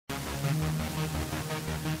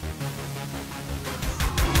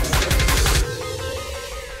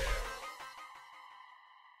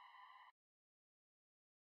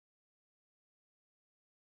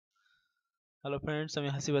Hello friends, আমি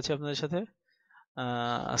হাসিব আছি আপনাদের সাথে।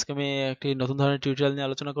 আজকে আমি একটি নতুন ধরনের টিউটোরিয়াল নিয়ে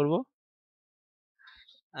আলোচনা করব।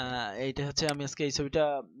 এইটা হচ্ছে আমি আজকে এই ছবিটা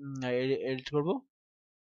এডিট করব।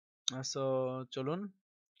 সো চলুন,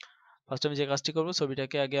 ফার্স্ট আমি যে কাজটি করব,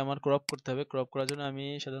 ছবিটাকে আগে আমার ক্রপ করতে হবে। ক্রপ করার জন্য আমি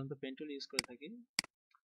সাধারণত পেন টুল ইউজ করে থাকি।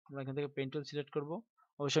 আমরা এখান থেকে পেন টুল সিলেক্ট করব।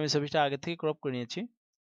 অবশ্যই আমি ছবিটা আগে থেকে ক্রপ করে নিয়েছি।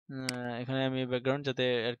 এখানে আমি ব্যাকগ্রাউন্ড যাতে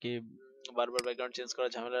আর কি বারবার ব্যাকগ্রাউন্ড চেঞ্জ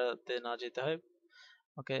করার ঝামেলাতে না যেতে হয়।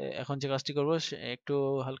 ওকে, এখন যে কাজটি করব একটু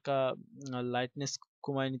হালকা লাইটনেস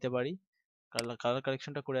কমায় নিতে পারি, কালার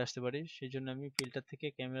কারেকশনটা করে আসতে পারি। সেই জন্য আমি ফিল্টার থেকে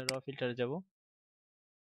ক্যামেরা র ফিল্টারে যাব।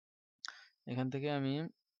 এখান থেকে আমি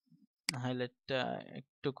হাইলাইটটা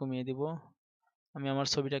একটু কমিয়ে দিব। আমি আমার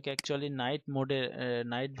ছবিটাকে অ্যাকচুয়ালি নাইট মোডে,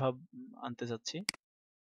 নাইট ভাব আনতে চাচ্ছি,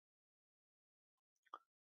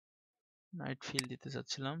 নাইট ফিল দিতে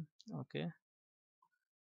চাচ্ছিলাম। ওকে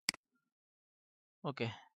ওকে,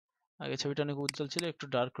 আগে ছবিটা অনেক উজ্জ্বল ছিল, একটু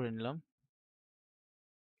ডার্ক করে নিলাম।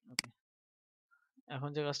 ওকে, এখন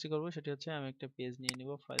যে কাজটি করব সেটি হচ্ছে আমি একটা পেজ নিয়ে নিব,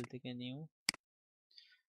 ফাইল থেকে নিউ,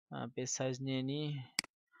 পেজ সাইজ নিয়ে নিই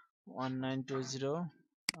 1920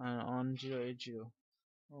 আর 1080,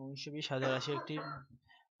 1920 একটি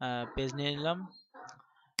পেজ নিয়ে নিলাম,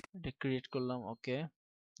 এটা ক্রিয়েট করলাম। ওকে,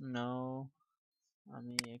 নাও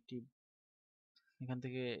আমি একটি এখান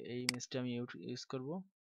থেকে এই ইমেজটা আমি ইউজ করব।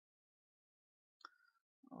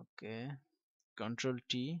 ওকে, কন্ট্রোল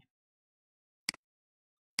টি।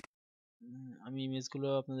 আমি ইমেজগুলো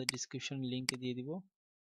আপনাদের ডিসক্রিপশন লিংকে দিয়ে দিব।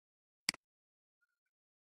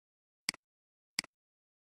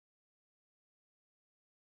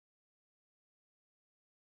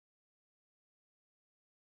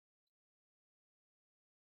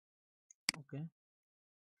 ওকে,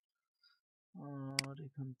 আর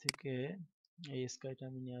এখান থেকে এই স্কাইটা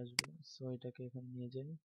আমি নিয়ে আসবো। সো এটাকে এখানে নিয়ে যাই,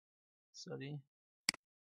 সরি,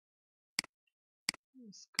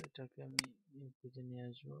 স্কাইটাকে আমি এই পেজে নিয়ে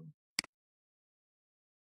আসবো।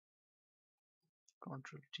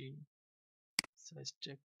 কন্ট্রোল টি, সাইজটা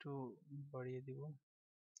একটু বাড়িয়ে দিব।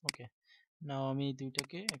 ওকে, নাও আমি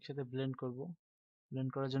দুইটাকে একসাথে ব্লেন্ড করব। ব্লেন্ড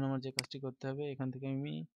করার জন্য আমার যে কাজটি করতে হবে, এখান থেকে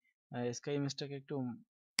আমি স্কাই ইমেজটাকে একটু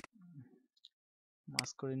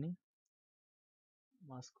মাস্ক করে নিই।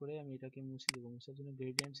 মাস্ক করে আমি এটাকে মুছে দেবো। মুছার জন্য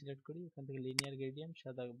গ্রেডিয়েন্ট সিলেক্ট করি, এখান থেকে লিনিয়ার গ্রেডিয়েন্ট,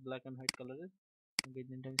 সাদা ব্ল্যাক অ্যান্ড হোয়াইট কালারের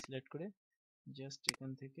গ্রেডিয়েন্ট আমি সিলেক্ট করে জাস্ট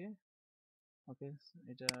এখান থেকে, ওকে,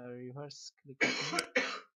 এটা রিভার্স ক্লিক করি।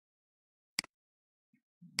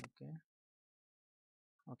 ওকে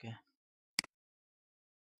ওকে,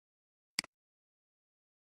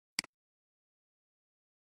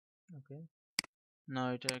 ওকে, না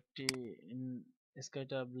এটা একটি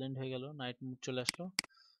স্কাইটা ব্লেন্ড হয়ে গেল, নাইট মুড চলে আসলো।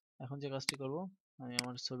 এখন যে কাজটি করব, আমি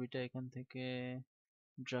আমার ছবিটা এখান থেকে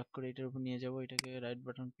ড্র্যাগ করে এটার উপর নিয়ে যাব। এটাকে রাইট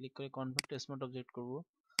বাটন ক্লিক করে কনভার্ট টু স্মার্ট অবজেক্ট করব।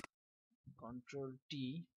 কন্ট্রোল টি,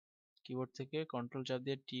 কিবোর্ড থেকে কন্ট্রোল চাপ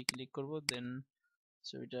দিয়ে টি ক্লিক করব, দেন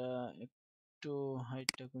ছবিটা একটু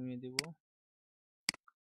হাইটটা কমিয়ে দিব,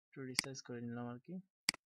 একটু রিসাইজ করে নিলাম আর কি।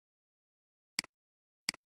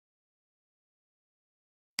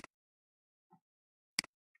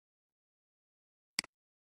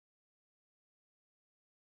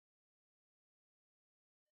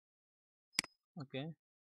 ওকে,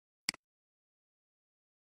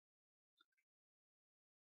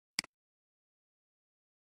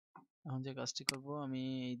 এখন যে কাজটি করব, আমি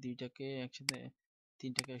এই দুইটাকে একসাথে,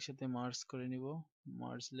 তিনটাকে একসাথে মার্জ করে নিব,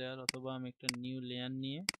 মার্জ লেয়ার, অথবা আমি একটা নিউ লেয়ার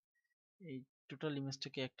নিয়ে এই টোটাল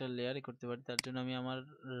ইমেজটাকে একটা লেয়ারে করতে পারি। তার জন্য আমি আমার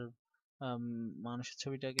মানুষের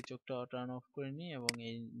ছবিটাকে চোখটা টার্ন অফ করে নিই এবং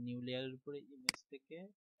এই নিউ লেয়ারের উপরে ইমেজ থেকে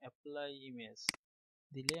অ্যাপ্লাই ইমেজ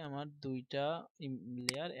দিলে আমার দুইটা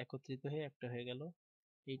লেয়ার একত্রিত হয়ে একটা হয়ে গেল।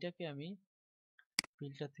 এইটাকে আমি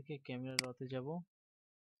ফিল্টার থেকে ক্যামেরা রতে যাব,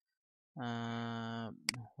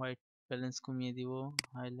 হোয়াইট ব্যালেন্স কমিয়ে দিব,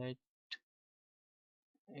 হাইলাইট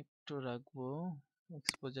একটু রাখবো,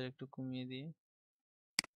 এক্সপোজার একটু কমিয়ে দিই,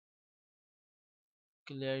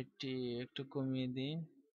 ক্লিয়ারিটি একটু কমিয়ে দিই,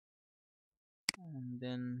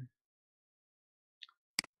 দেন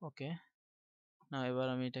ওকে। না, এবার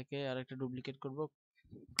আমি এটাকে আরেকটা ডুপ্লিকেট করব,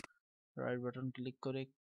 রাইট বাটন ক্লিক করে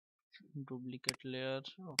ডুপ্লিকেট লেয়ার।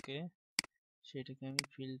 ওকে, সেটাকে আমি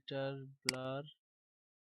ফিল্টার, ব্লার,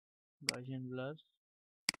 গাউসিয়ান ব্লার,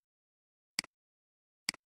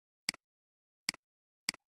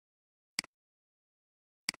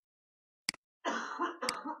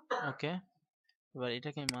 ওকে। এবার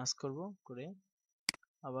এটাকে আমি মাস্ক করব, করে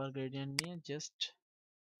আবার গ্রেডিয়েন্ট নিয়ে জাস্ট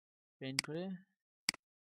পেইন্ট করে,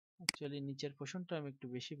 অ্যাকচুয়ালি নিচের পোর্শনটা আমি একটু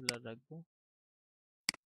বেশি ব্লার রাখবো।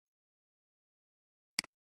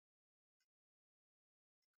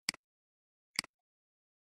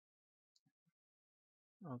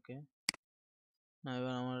 ওকে, না,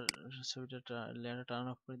 এবার আমার ছবিটা লেয়ারটা টার্ন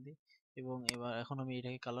অফ করে দিই, এবং এখন আমি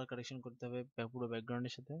এটাকে কালার কারেকশন করতে হবে পুরো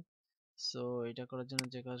ব্যাকগ্রাউন্ডের সাথে। সো এটা করার জন্য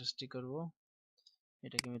যে কাজটি করব,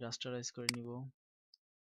 এটাকে আমি রাস্টারাইজ করে নিব।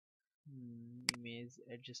 ইমেজ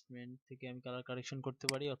অ্যাডজাস্টমেন্ট থেকে আমি কালার কারেকশন করতে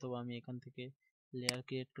পারি, অথবা আমি এখান থেকে লেয়ার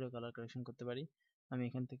ক্রিয়েট করে কালার কারেকশন করতে পারি। আমি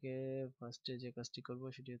এখান থেকে ফার্স্টে যে কাজটি করব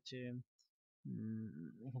সেটি হচ্ছে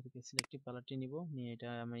এখান থেকে সিলেক্টিভ কালারটি নিব, নিয়ে এটা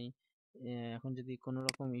আমি এখন যদি কোনো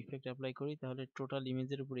রকম ইফেক্ট অ্যাপ্লাই করি তাহলে টোটাল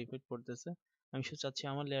ইমেজের উপর ইফেক্ট পড়তেছে। আমি শুধু চাচ্ছি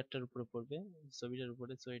আমার লেয়ারটার উপরে পড়বে, ছবিটার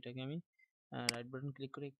উপরে। সো এটাকে আমি রাইট বাটন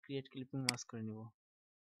ক্লিক করে ক্রিয়েট ক্লিপিং মাস্ক করে নিব।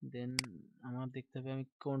 দেন আমার দেখতে হবে আমি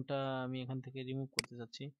কোনটা আমি এখান থেকে রিমুভ করতে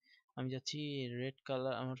চাচ্ছি। আমি যাচ্ছি রেড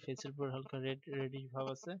কালার, আমার ফেসের উপর হালকা রেডিশ ভাব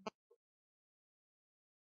আছে।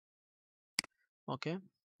 ওকে,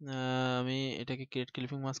 আমি এটাকে ক্রিয়েট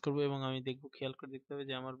ক্লিপিং মাস্ক করব, এবং আমি দেখব, খেয়াল করে দেখতে হবে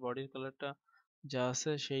যে আমার বডির কালারটা যা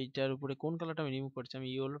আছে সেইটার উপরে কোন কালারটা আমি রিমুভ করছি। আমি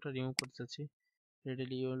ইয়েলোটা রিমুভ করতে চাচ্ছি,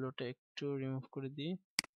 রেডলি ইয়েলোটা একটু রিমুভ করে দিই,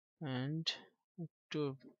 অ্যান্ড একটু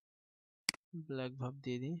ব্ল্যাক ভাব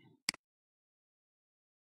দিয়ে দিই।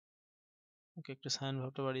 ওকে, একটু সায়ান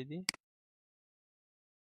ভাবটা বাড়িয়ে দিই।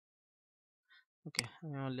 ওকে,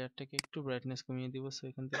 আমি আমার লেয়ারটাকে একটু ব্রাইটনেস কমিয়ে দিব। সো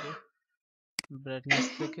এখান থেকে ব্রাইটনেস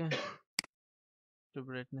থেকে একটু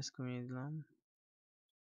ব্রাইটনেস কমিয়ে দিলাম।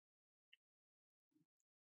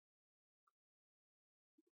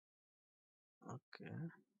 ওকে,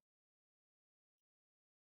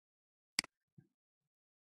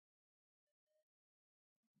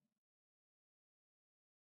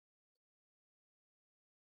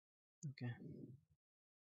 ওকে,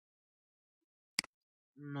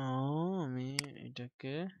 আমি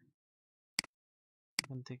এটাকে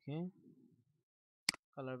এখান থেকে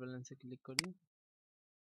কালার ব্যালেন্সে ক্লিক করি,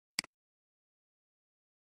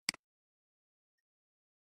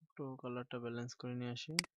 একটু কালারটা ব্যালেন্স করে নিয়ে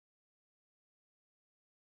আসি।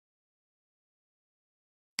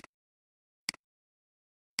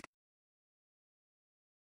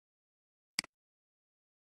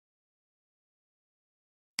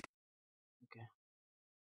 ওকে,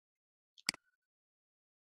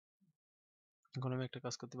 এখন আমি একটা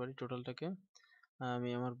কাজ করতে পারি, টোটালটাকে আমি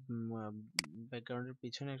আমার ব্যাকগ্রাউন্ডের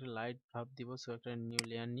পিছনে একটা লাইট ভাব দিব। সো একটা নিউ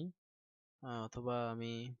লেয়ার নিই, অথবা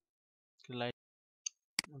আমি লাইট,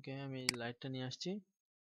 ওকে, আমি লাইটটা নিয়ে আসছি,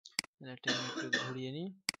 লাইটটা একটু ঘুরিয়ে নিই,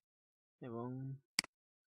 এবং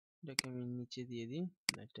এটাকে আমি নিচে দিয়ে দিই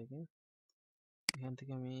লাইটটাকে। এখান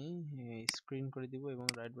থেকে আমি স্ক্রিন করে দিব, এবং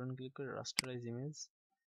রাইট বাটন ক্লিক করে রাস্টারাইজ ইমেজ,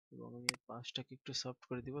 এবং আমি এর পাশটাকে একটু সফট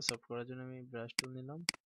করে দিব। সফট করার জন্য আমি ব্রাশ টুল নিলাম,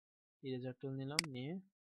 ইরেজার টুল নিলাম, নিয়ে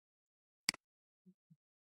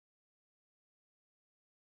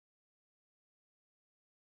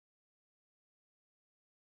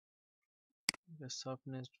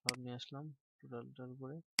সফটনেস ভাব নিয়ে আসলাম টোটালটার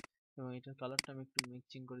উপরে, এবং এটার কালারটা আমি একটু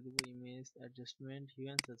মিক্সিং করে দিব। Image adjustment, Hugh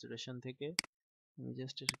and saturation থেকে আমি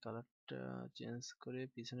জাস্ট এর কালারটা চেঞ্জ করে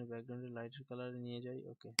পিছনে ব্যাকগ্রাউন্ডের লাইটের কালারে নিয়ে যাই।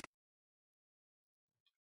 ওকে,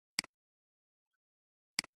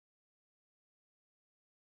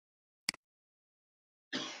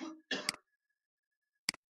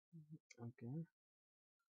 ওকে,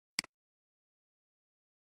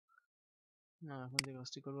 না, এখন যে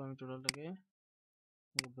কাজটি করবো, আমি টোটালটাকে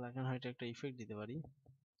ব্ল্যাক অ্যান্ড হোয়াইট একটা ইফেক্ট দিতে পারি।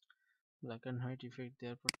 ব্ল্যাক অ্যান্ড হোয়াইট ইফেক্ট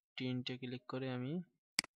দেওয়ার পর টিন্টে ক্লিক করে আমি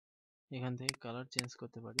এখান থেকে কালার চেঞ্জ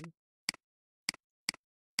করতে পারি।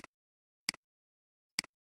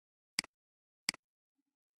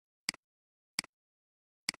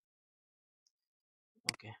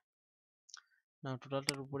 ওকে, না,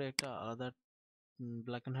 টোটালটার উপরে একটা আলাদা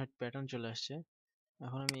ব্ল্যাক অ্যান্ড হোয়াইট প্যাটার্ন চলে আসছে।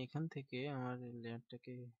 এখন আমি এখান থেকে আমার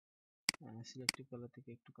লেয়ারটাকে সিলেক্টিভ কালার থেকে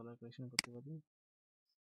একটু কালার কারেকশন করতে পারি।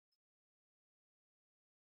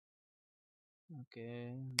 ওকে,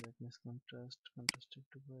 ব্রাইটনেস কন্ট্রাস্ট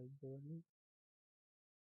একটু বাড়িয়ে দিতে পারি।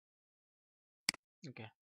 ওকে,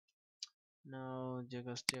 নাও যে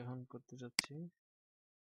কাজটি এখন করতে চাচ্ছি,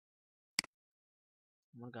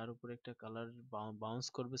 আমার গার উপরে একটা কালার বাউন্স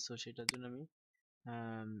করবে। সো সেটার জন্য আমি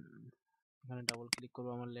আম, এখানে ডাবল ক্লিক করবো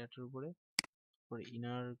আমার লেয়ারটার উপরে, পরে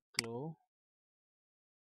ইনার গ্লো।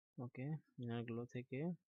 ওকে, ইনার গ্লো থেকে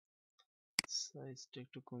সাইজটা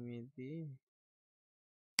একটু কমিয়ে দিই,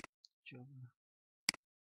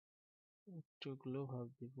 একটু গ্লো ভাব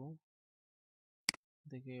দিব,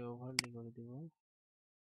 দেখে ওভারলি করে দিব,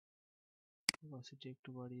 অপাসিটি একটু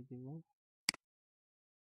বাড়িয়ে দিব।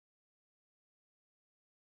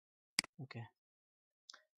 ওকে,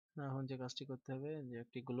 এখন যে কাজটি করতে হবে, যে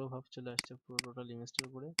একটি গ্লো ভাব চলে আসছে পুরো টোটাল ইমেজটার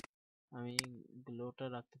উপরে। আমি গ্লোটা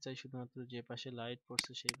রাখতে চাই শুধুমাত্র যে পাশে লাইট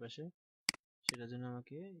পড়ছে সেই পাশে। সেটার জন্য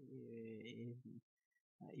আমাকে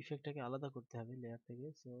ইফেক্টটাকে আলাদা করতে হবে লেয়ার থেকে।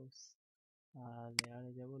 সো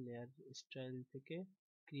লেয়ারে যাব, লেয়ার স্টাইল থেকে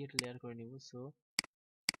ক্রিয়েট লেয়ার করে নিব। সো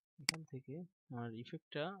এখান থেকে আমার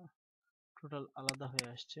ইফেক্টটা টোটাল আলাদা হয়ে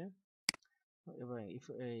আসছে। এবার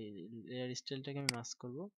লেয়ার স্টাইলটাকে আমি মাস্ক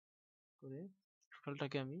করব, করে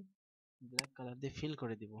টোটালটাকে আমি ব্ল্যাক কালার দিয়ে ফিল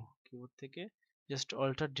করে দিব। কিবোর্ড থেকে জাস্ট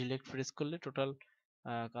অল্টার ডিলেট প্রেস করলে টোটাল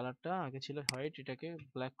কালারটা আগে ছিল হোয়াইট, এটাকে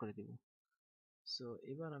ব্ল্যাক করে দিব। সো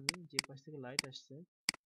এবার আমি যে পাশ থেকে লাইট আসছে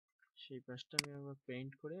সেই পাশটা আমি আবার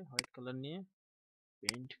পেইন্ট করে হোয়াইট কালার নিয়ে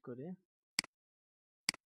পেইন্ট করে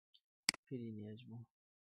ফিরিয়ে নিয়ে আসবো।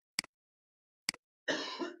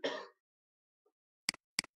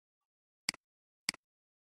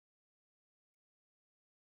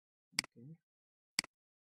 ওকে,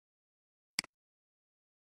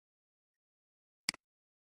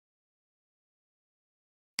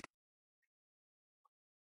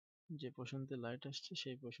 যে পোর্শনতে লাইট আসছে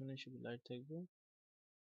সেই পোর্শনে শুধু লাইট থাকবে।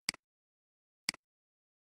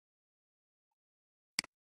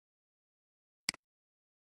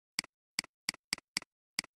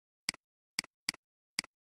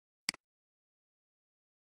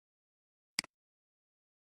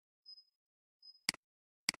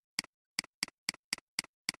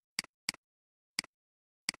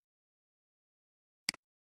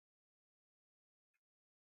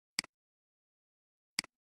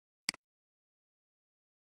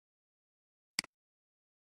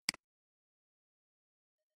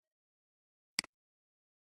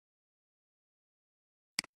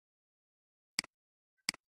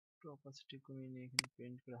 একটু অপাসিটি কমিয়ে নিয়ে এখানে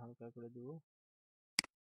পেইন্ট করে হালকা করে দেবো।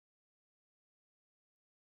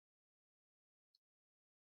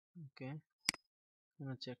 ওকে, মনে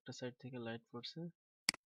হচ্ছে একটা সাইড থেকে লাইট পড়ছে।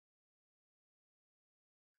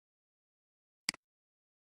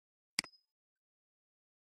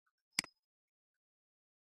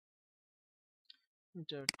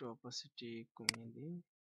 এটা একটু অপাসিটি কমিয়ে দিই।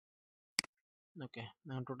 ওকে,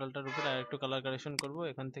 এখন টোটালটার উপরে আরেকটু কালার কারেকশন করব।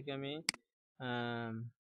 এখান থেকে আমি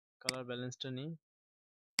কালার ব্যালেন্সটা নিই,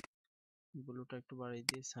 ব্লুটা একটু বাড়িয়ে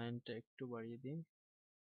দিই, সাইনটা একটু বাড়িয়ে দিই,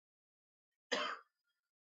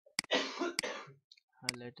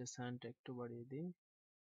 হাইলাইটের সাইনটা একটু বাড়িয়ে দিই।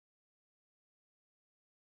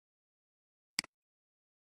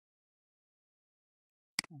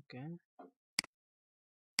 ওকে,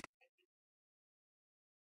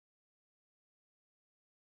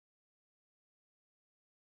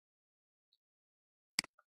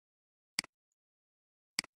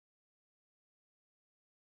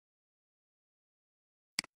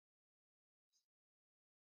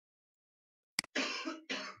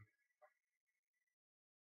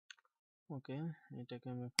 ওকে, এটাকে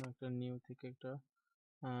আমি এখন একটা নিউ থেকে একটা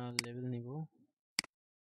লেভেল নিব।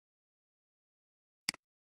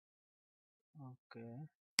 ওকে,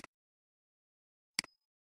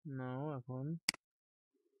 নাও এখন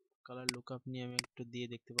কালার লুকআপ নিয়ে আমি একটু দিয়ে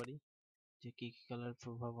দেখতে পারি যে কি কি কালার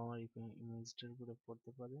প্রভাব আমার ইমেজটার উপরে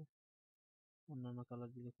পড়তে পারে, অন্যান্য কালার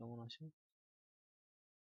দিলে কেমন আসে।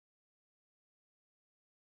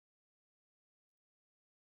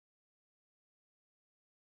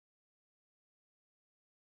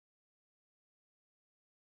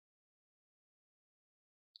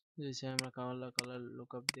 যদি চাই আমরা কালার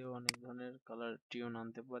লুকআপ দিয়েও অনেক ধরনের কালার টিউন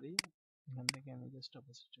আনতে পারি। এখান থেকে আমি জাস্ট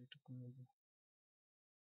অপোজিট একটু কমিয়ে দিই।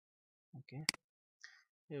 ওকে,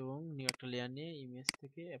 এবং নিউ একটা লেয়ার নিয়ে ইমেজ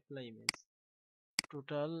থেকে অ্যাপ্লাই ইমেজ,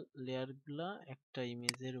 টোটাল লেয়ারগুলা একটা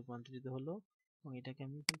ইমেজে রূপান্তরিত হলো। এবং এটাকে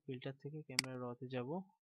আমি এখন ফিল্টার থেকে ক্যামেরা রতে যাব,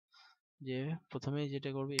 যে প্রথমেই যেটা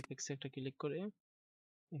করবো এফেক্টসে একটা ক্লিক করে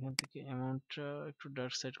এখান থেকে অ্যামাউন্টটা একটু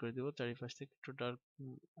ডার্ক সাইড করে দেবো, চারিপাশ থেকে একটু ডার্ক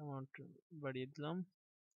অ্যামাউন্ট বাড়িয়ে দিলাম।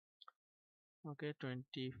 ওকে,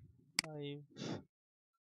 25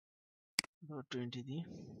 বা 20 দিই।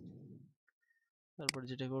 তারপর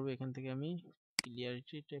যেটা করবো এখান থেকে আমি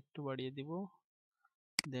ক্লিয়ারিটিটা একটু বাড়িয়ে দিব,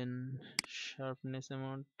 দেন শার্পনেস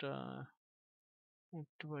অ্যামাউন্টটা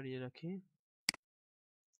একটু বাড়িয়ে রাখি,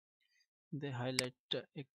 দেন হাইলাইটটা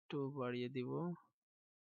একটু বাড়িয়ে দিব,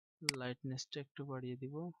 লাইটনেসটা একটু বাড়িয়ে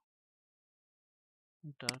দিব,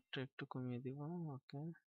 ডার্কটা একটু কমিয়ে দিব। ওকে,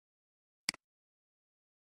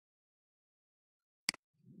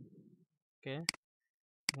 ওকে,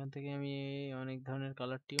 এখান থেকে আমি অনেক ধরনের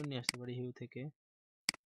কালার টিউন নিয়ে আসতে পারি হিউ থেকে।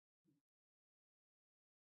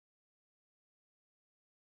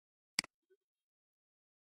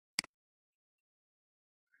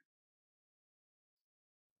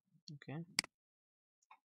 ওকে,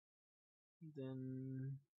 দেন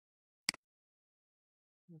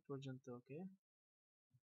পর্যন্ত। ওকে,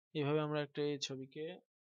 এইভাবে আমরা একটা এই ছবিকে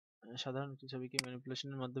সাধারণ একটি ছবিকে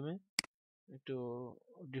ম্যানিপুলেশনের মাধ্যমে একটু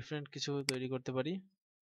ডিফারেন্ট কিছু তৈরি করতে পারি।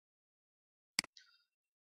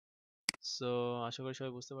 সো আশা করি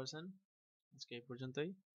সবাই বুঝতে পারছেন। আজকে এই পর্যন্তই।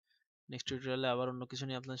 নেক্সট টিউটোরিয়ালে আবার অন্য কিছু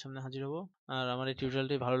নিয়ে আপনাদের সামনে হাজির হব। আর আমার এই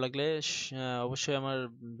টিউটোরিয়ালটি ভালো লাগলে অবশ্যই আমার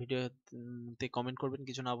ভিডিওতে কমেন্ট করবেন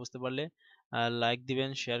কিছু না বুঝতে পারলে, আর লাইক দিবেন,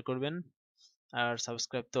 শেয়ার করবেন, আর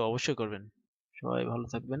সাবস্ক্রাইব তো অবশ্যই করবেন। সবাই ভালো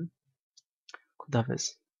থাকবেন। খুদা হাফেজ।